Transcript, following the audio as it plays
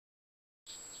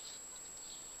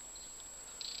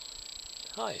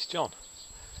Hi, it's John.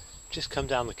 Just come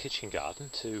down the kitchen garden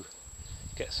to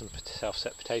get some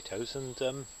self-set potatoes, and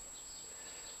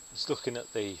was looking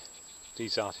at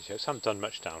these artichokes. I haven't done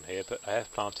much down here, but I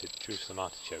have planted Jerusalem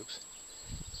artichokes,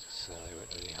 so they won't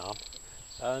do any harm.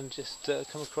 And just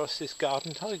come across this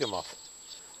garden tiger moth.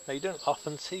 Now, you don't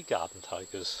often see garden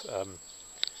tigers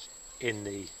in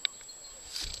the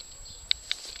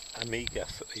Amiga,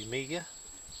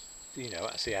 you know,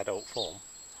 that's the adult form.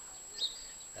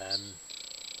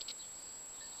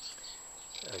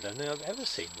 I don't think I've ever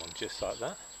seen one just like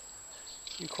that.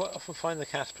 You quite often find the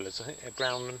caterpillars, I think they're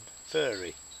brown and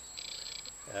furry.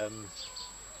 And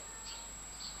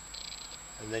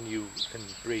then you can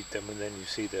breed them and then you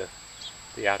see the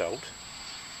adult.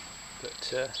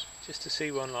 But just to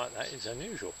see one like that is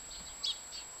unusual.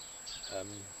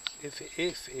 If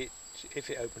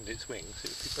it opened its wings,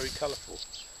 it would be very colourful.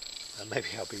 Maybe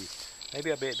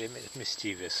I'll be a bit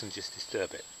mischievous and just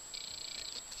disturb it.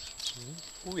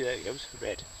 Oh, there it goes,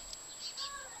 red.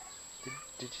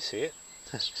 Did you see it?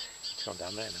 It's gone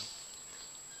down there now.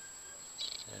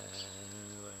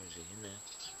 Where is he? In there.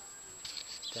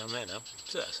 Down there now.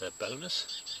 So that's a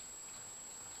bonus.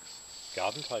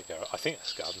 Garden tiger. I think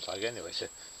that's garden tiger anyway. So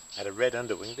it had a red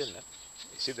underwing, didn't it?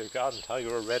 You see the garden tiger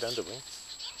or a red underwing?